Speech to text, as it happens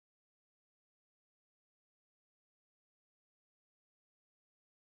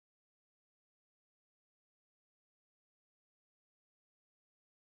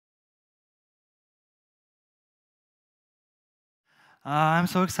I'm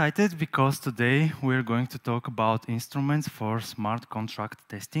so excited because today we're going to talk about instruments for smart contract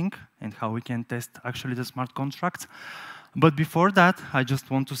testing and how we can test actually the smart contracts. But before that, I just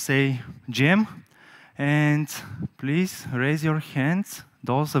want to say GM, and please raise your hands,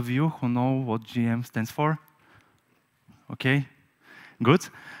 those of you who know what GM stands for. Okay, good.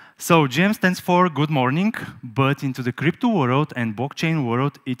 So GM stands for good morning, but into the crypto world and blockchain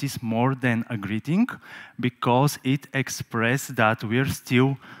world, it is more than a greeting because it expresses that we're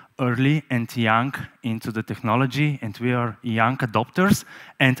still early and young into the technology and we are young adopters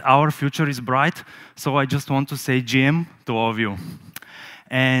and our future is bright. So I just want to say GM to all of you.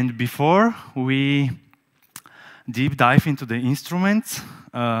 And before we deep dive into the instruments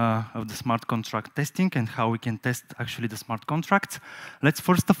of the smart contract testing and how we can test actually the smart contracts, let's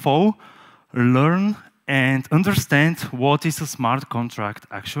first of all learn and understand what is a smart contract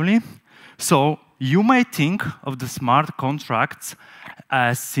actually. So you might think of the smart contracts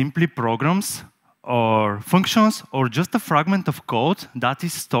as simply programs or functions or just a fragment of code that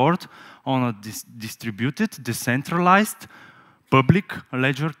is stored on a distributed, decentralized, public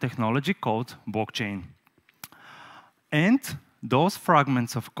ledger technology called blockchain. And those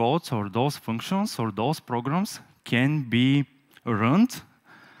fragments of codes or those functions or those programs can be run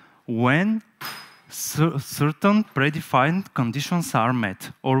when certain predefined conditions are met.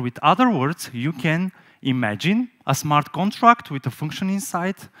 Or with other words, you can imagine a smart contract with a function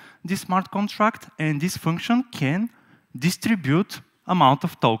inside this smart contract, and this function can distribute amount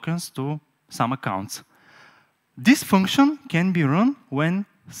of tokens to some accounts. This function can be run when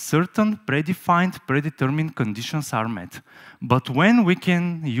certain predefined, predetermined conditions are met. But when we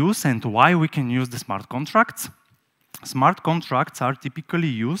can use and why we can use the smart contracts are typically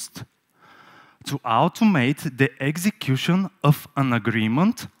used to automate the execution of an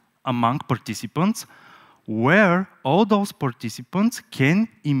agreement among participants where all those participants can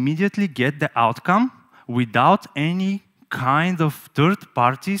immediately get the outcome without any kind of third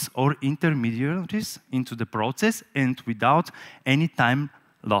parties or intermediaries into the process and without any time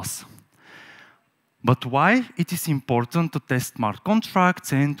loss. But why it is important to test smart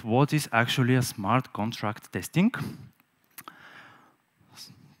contracts and what is actually a smart contract testing?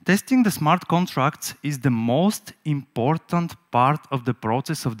 Testing the smart contracts is the most important part of the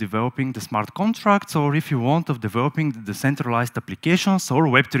process of developing the smart contracts, or if you want, of developing the decentralized applications or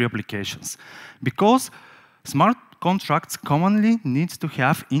Web3 applications. Because smart contracts commonly need to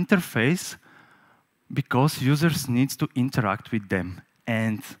have interface because users need to interact with them.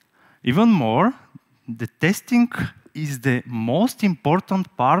 And even more, the testing is the most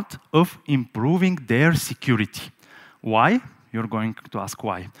important part of improving their security. Why? You're going to ask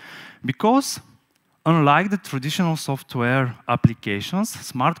why. Because unlike the traditional software applications,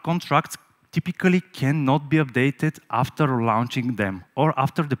 smart contracts typically cannot be updated after launching them or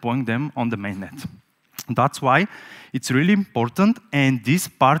after deploying them on the mainnet. That's why it's really important, and this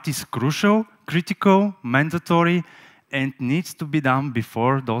part is crucial, critical, mandatory, and needs to be done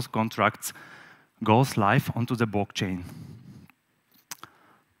before those contracts goes live onto the blockchain.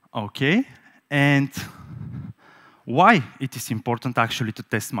 Okay, and why it is important actually to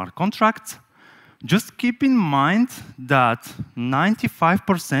test smart contracts? Just keep in mind that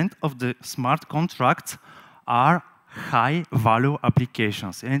 95% of the smart contracts are high-value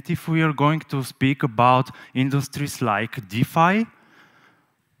applications. And if we are going to speak about industries like DeFi,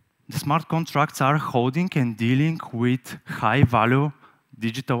 the smart contracts are holding and dealing with high-value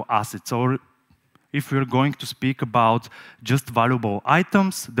digital assets. Or if we're going to speak about just valuable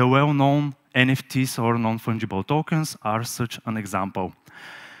items, the well-known NFTs or non-fungible tokens are such an example.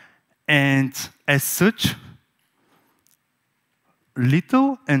 And as such,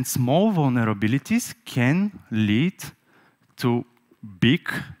 little and small vulnerabilities can lead to big,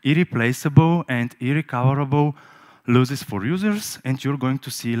 irreplaceable, and irrecoverable losses for users, and you're going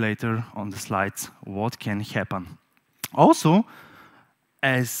to see later on the slides what can happen. Also,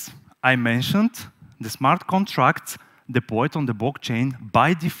 as I mentioned, the smart contracts deployed on the blockchain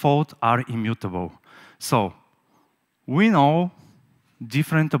by default are immutable. So we know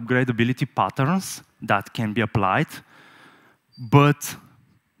different upgradability patterns that can be applied, but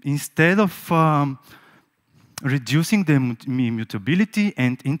instead of reducing the immutability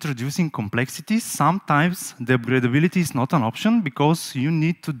and introducing complexities, sometimes the upgradability is not an option because you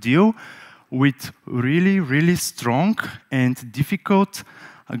need to deal with really, really strong and difficult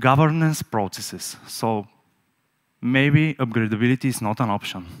governance processes. So maybe upgradability is not an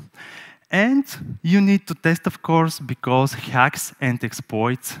option. And you need to test, of course, because hacks and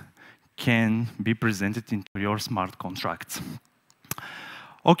exploits can be presented into your smart contracts.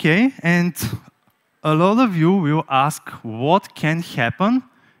 Okay, and A lot of you will ask what can happen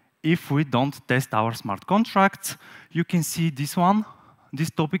if we don't test our smart contracts. You can see this one. This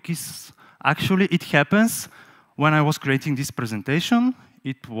topic is actually, it happens when I was creating this presentation.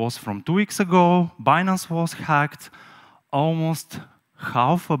 It was from 2 weeks ago. Binance was hacked. Almost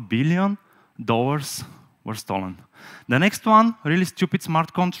 $500 million were stolen. The next one, really stupid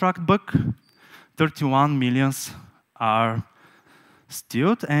smart contract bug. 31 millions are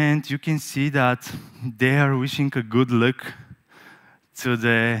stewed, and you can see that they are wishing a good luck to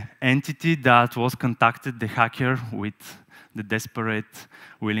the entity that was contacted the hacker with the desperate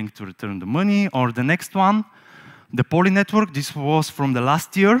willing to return the money. Or the next one, the Poly network. This was from the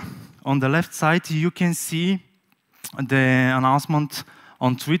last year. On the left side, you can see the announcement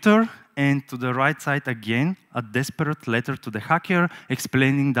on Twitter, and to the right side again, a desperate letter to the hacker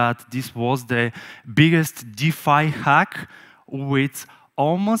explaining that this was the biggest DeFi hack with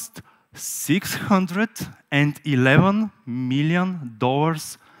almost $611 million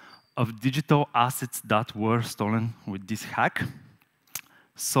of digital assets that were stolen with this hack.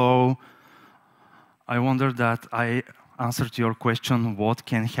 So I wonder that I answered your question, what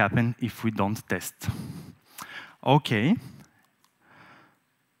can happen if we don't test? Okay.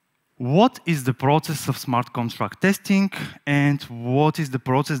 What is the process of smart contract testing, and what is the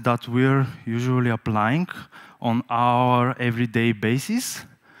process that we're usually applying on our everyday basis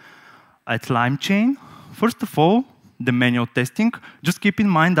at LimeChain? First of all, the manual testing. Just keep in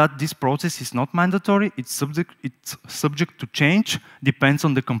mind that this process is not mandatory. It's subject to change, depends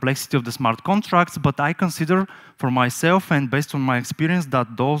on the complexity of the smart contracts, but I consider for myself and based on my experience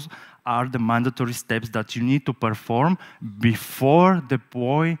that those are the mandatory steps that you need to perform before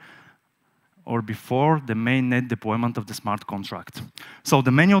deploy or before the mainnet deployment of the smart contract. So the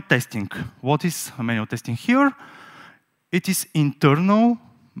manual testing. What is manual testing here? It is internal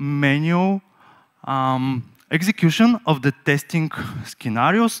manual execution of the testing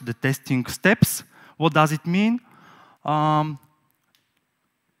scenarios, the testing steps. What does it mean?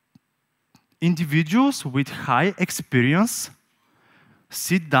 Individuals with high experience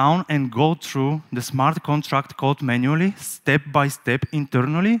sit down and go through the smart contract code manually, step by step,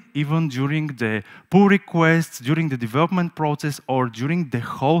 internally, even during the pull requests, during the development process, or during the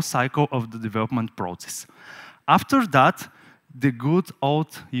whole cycle of the development process. After that, the good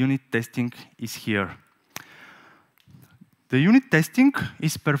old unit testing is here. The unit testing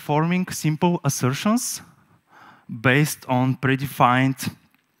is performing simple assertions based on predefined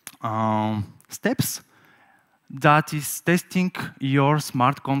steps. That is testing your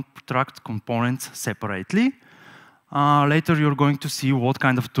smart contract components separately. Later, you're going to see what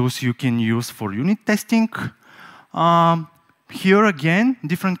kind of tools you can use for unit testing. Here again,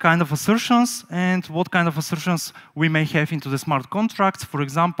 different kind of assertions and what kind of assertions we may have into the smart contracts. For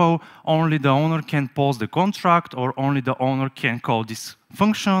example, only the owner can pause the contract, or only the owner can call this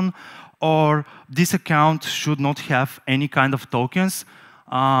function, or this account should not have any kind of tokens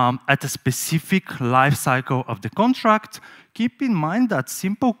at a specific life cycle of the contract. Keep in mind that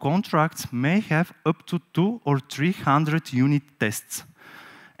simple contracts may have up to 200 or 300 unit tests.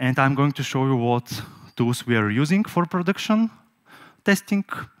 And I'm going to show you what tools we are using for production testing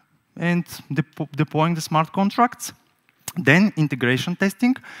and deploying the smart contracts. Then integration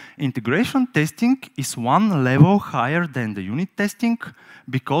testing. Integration testing is one level higher than the unit testing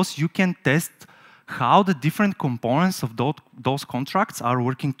because you can test how the different components of those contracts are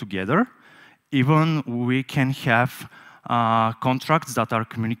working together. Even we can have contracts that are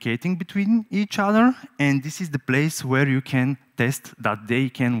communicating between each other, and this is the place where you can test that they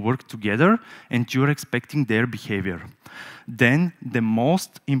can work together and you're expecting their behavior. Then the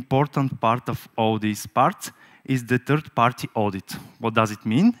most important part of all these parts is the third-party audit. What does it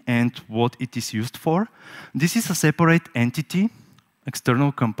mean and what it is used for? This is a separate entity,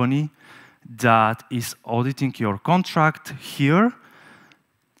 external company, that is auditing your contract. Here,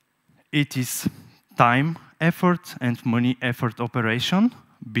 it is time, effort, and money effort operation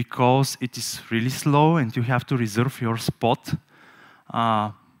because it is really slow and you have to reserve your spot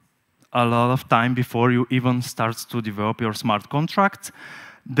a lot of time before you even start to develop your smart contract.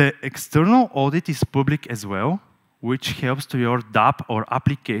 The external audit is public as well, which helps to your DApp or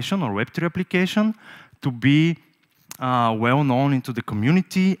application or Web3 application to be well known into the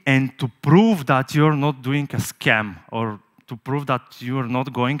community and to prove that you're not doing a scam or to prove that you're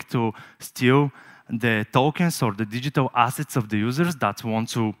not going to steal the tokens or the digital assets of the users that want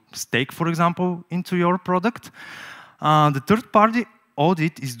to stake, for example, into your product. The third-party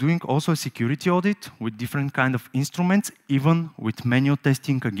audit is doing also a security audit with different kind of instruments, even with manual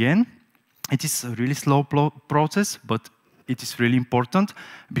testing again. It is a really slow process, but it is really important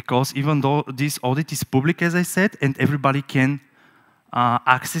because even though this audit is public, as I said, and everybody can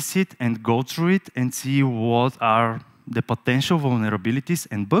access it and go through it and see what are the potential vulnerabilities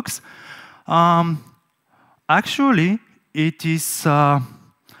and bugs, actually, it is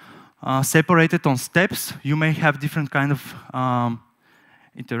separated on steps. You may have different kind of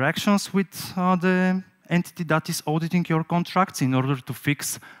interactions with the entity that is auditing your contracts in order to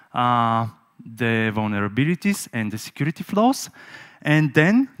fix the vulnerabilities and the security flaws. And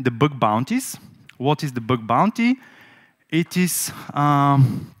then the bug bounties. What is the bug bounty? It is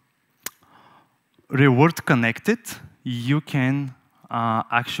reward connected. You can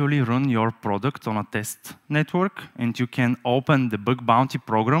actually run your product on a test network, and you can open the bug bounty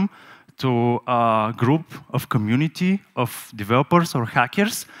program to a group of community of developers or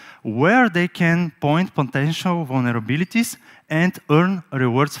hackers where they can point potential vulnerabilities and earn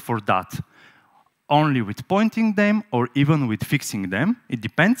rewards for that. Only with pointing them or even with fixing them, it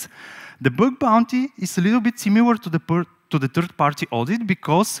depends. The bug bounty is a little bit similar to the third-party audit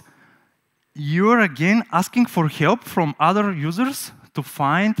because you're again asking for help from other users to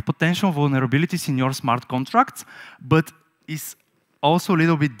find potential vulnerabilities in your smart contracts, but it's also a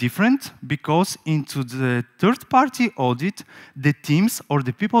little bit different because into the third-party audit, the teams or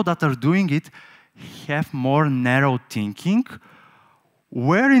the people that are doing it have more narrow thinking,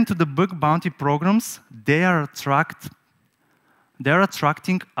 where into the bug bounty programs, they are attracting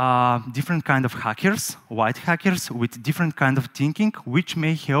different kind of hackers, white hackers with different kind of thinking, which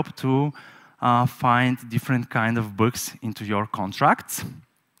may help to find different kind of bugs into your contracts.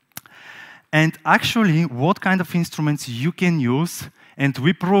 And actually, what kind of instruments you can use, and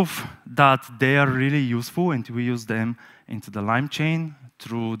we prove that they are really useful, and we use them into the LimeChain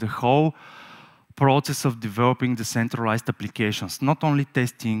through the whole process of developing decentralized applications, not only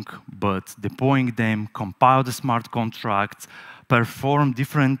testing, but deploying them, compile the smart contracts, perform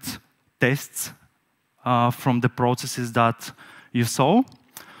different tests from the processes that you saw.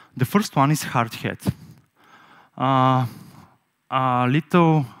 The first one is hard hat. A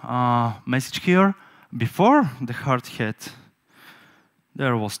little message here. Before the hard hat,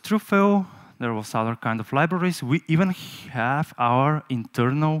 there was Truffle, there was other kind of libraries. We even have our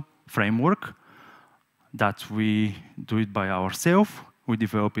internal framework that we do it by ourselves. We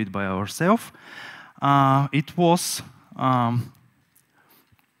develop it by ourselves. It was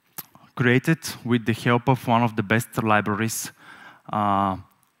created with the help of one of the best libraries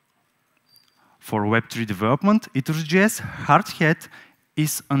for Web3 development, Ethers.js. Hard hat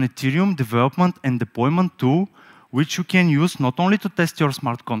is an Ethereum development and deployment tool which you can use not only to test your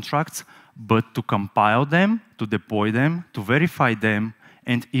smart contracts, but to compile them, to deploy them, to verify them,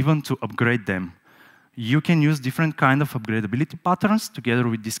 and even to upgrade them. You can use different kind of upgradability patterns together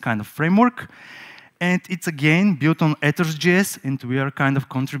with this kind of framework. And it's again built on Ethers.js, and we are kind of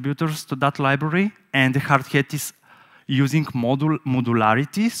contributors to that library. And the hard hat is using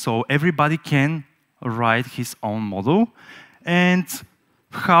modularity, so everybody can write his own model. And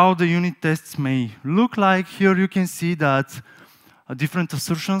how the unit tests may look like, here you can see that different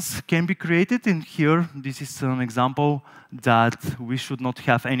assertions can be created. And here, this is an example that we should not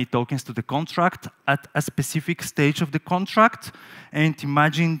have any tokens to the contract at a specific stage of the contract. And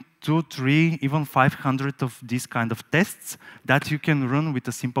imagine 2, 3, even 500 of these kind of tests that you can run with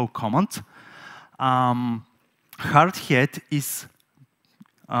a simple command. Hard hat is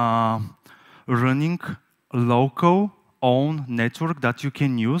running a local own network that you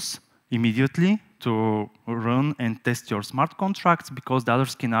can use immediately to run and test your smart contracts, because the other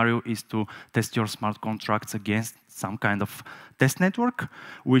scenario is to test your smart contracts against some kind of test network,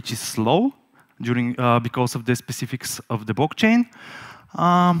 which is slow because of the specifics of the blockchain.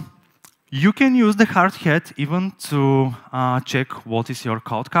 You can use the hard hat even to check what is your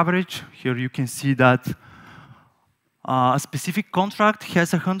code coverage. Here you can see that a specific contract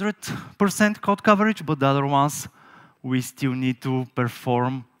has 100% code coverage, but the other ones, we still need to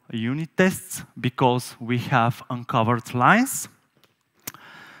perform unit tests because we have uncovered lines.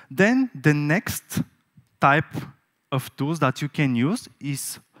 Then the next type of tools that you can use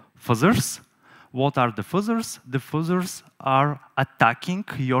is fuzzers. What are the fuzzers? The fuzzers are attacking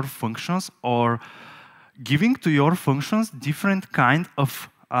your functions or giving to your functions different kind of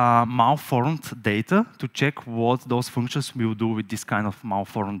malformed data to check what those functions will do with this kind of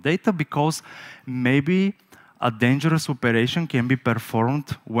malformed data, because maybe a dangerous operation can be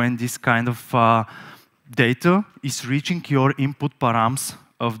performed when this kind of data is reaching your input params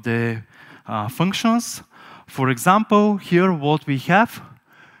of the functions. For example, here what we have,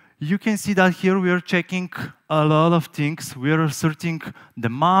 you can see that here we are checking a lot of things. We are asserting the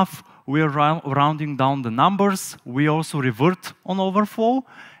math, we are rounding down the numbers. We also revert on overflow,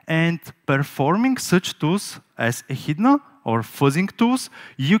 and performing such tools as echidna or fuzzing tools,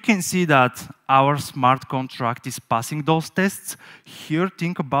 you can see that our smart contract is passing those tests. Here,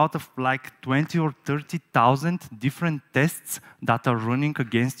 think about like 20 or 30,000 different tests that are running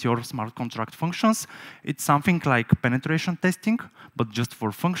against your smart contract functions. It's something like penetration testing, but just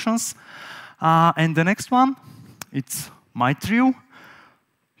for functions. And the next one, it's my trio.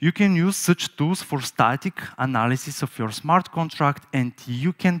 You can use such tools for static analysis of your smart contract, and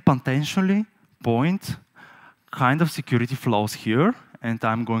you can potentially point kind of security flaws here, and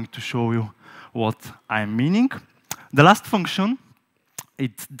I'm going to show you what I'm meaning. The last function,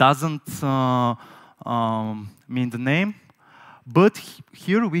 it doesn't mean the name, but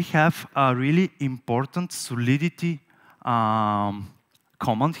here we have a really important solidity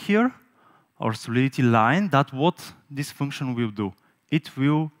command here, or solidity line, that what this function will do. It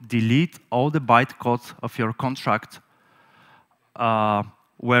will delete all the bytecode of your contract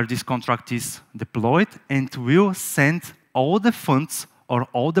where this contract is deployed, and will send all the funds or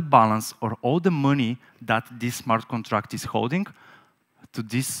all the balance or all the money that this smart contract is holding to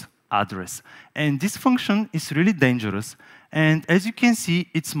this address. And this function is really dangerous. And as you can see,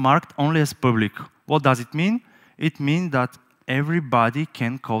 it's marked only as public. What does it mean? It means that everybody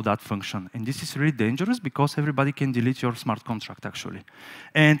can call that function. And this is really dangerous because everybody can delete your smart contract, actually.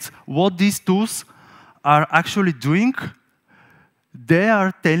 And what these tools are actually doing, they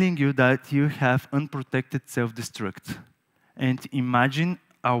are telling you that you have unprotected self-destruct. And imagine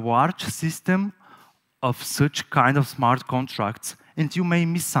a large system of such kind of smart contracts, and you may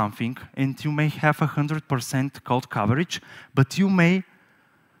miss something, and you may have 100% code coverage, but you may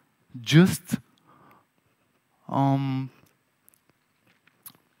just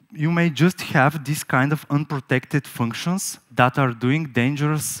have this kind of unprotected functions that are doing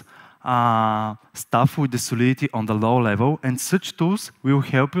dangerous stuff with the solidity on the low level, and such tools will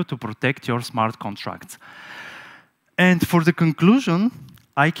help you to protect your smart contracts. And for the conclusion,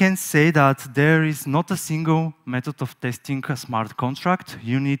 I can say that there is not a single method of testing a smart contract.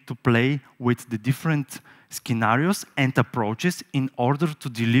 You need to play with the different scenarios and approaches in order to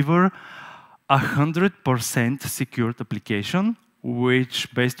deliver 100% secured application,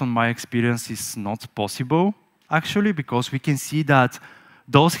 which, based on my experience, is not possible, actually, because we can see that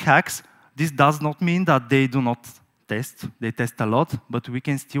those hacks, this does not mean that they do not test. They test a lot, but we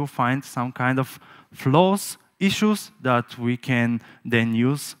can still find some kind of flaws, issues that we can then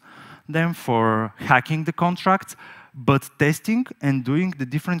use them for hacking the contracts. But testing and doing the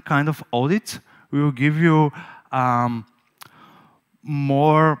different kind of audits will give you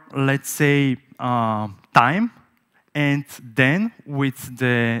more, let's say, time. And then with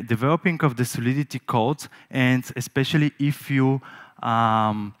the developing of the Solidity code, and especially if you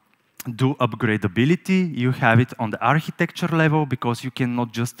do upgradability, you have it on the architecture level, because you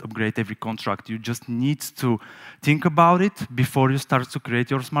cannot just upgrade every contract. You just need to think about it before you start to create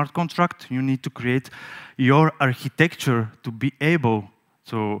your smart contract. You need to create your architecture to be able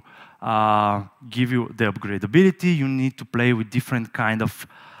to give you the upgradability. You need to play with different kind of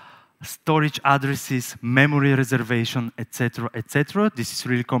storage addresses, memory reservation, etc., etc. This is a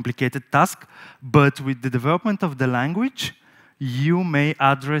really complicated task, but with the development of the language, you may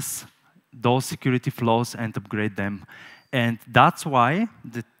address those security flaws and upgrade them. And that's why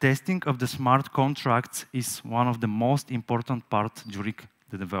the testing of the smart contracts is one of the most important parts during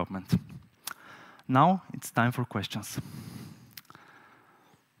the development. Now it's time for questions.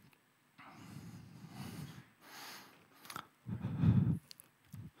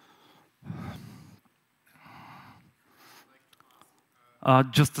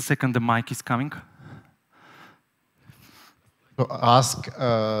 Just a second, the mic is coming. To ask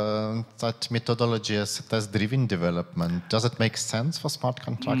that methodology as test-driven development, does it make sense for smart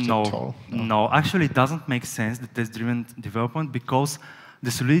contracts at all? No, actually it doesn't make sense, the test-driven development, because the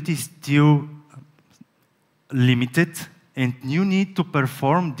solidity is still limited, and you need to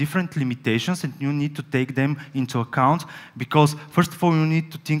perform different limitations, and you need to take them into account, because first of all, you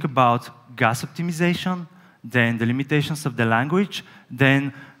need to think about gas optimization, then the limitations of the language,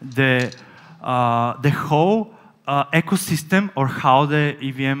 then the whole ecosystem, or how the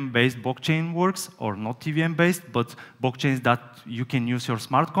EVM-based blockchain works, or not EVM-based, but blockchains that you can use your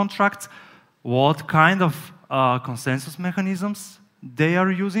smart contracts, what kind of consensus mechanisms they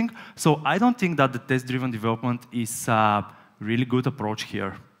are using. So I don't think that the test-driven development is a really good approach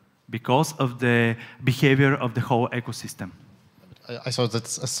here, because of the behavior of the whole ecosystem. I thought that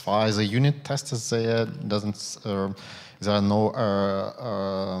as far as a unit test is there, there are no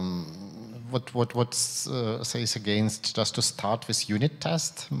what says against just to start with unit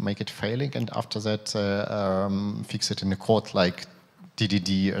test, make it failing, and after that fix it in the code like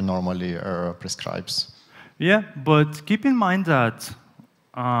DDD normally prescribes? Yeah, but keep in mind that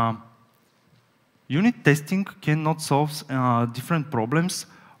unit testing cannot solve different problems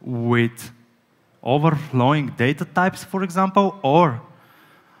with overflowing data types, for example, or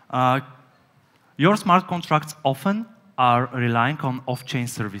your smart contracts often are relying on off-chain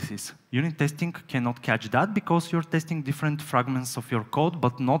services. Unit testing cannot catch that because you're testing different fragments of your code,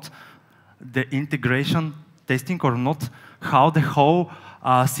 but not the integration testing or not how the whole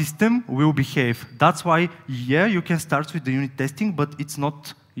system will behave. That's why, yeah, you can start with the unit testing, but it's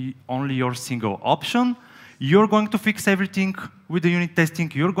not only your single option. You're going to fix everything with the unit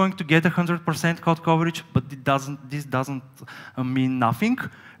testing. You're going to get 100% code coverage, but this doesn't mean nothing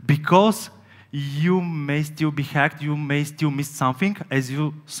because you may still be hacked. You may still miss something, as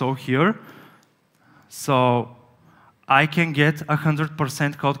you saw here. So I can get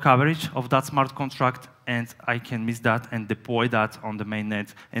 100% code coverage of that smart contract, and I can miss that and deploy that on the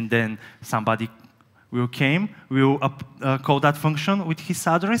mainnet, and then somebody will call that function with his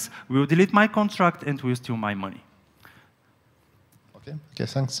address, will delete my contract, and will steal my money. Okay,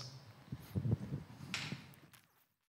 thanks.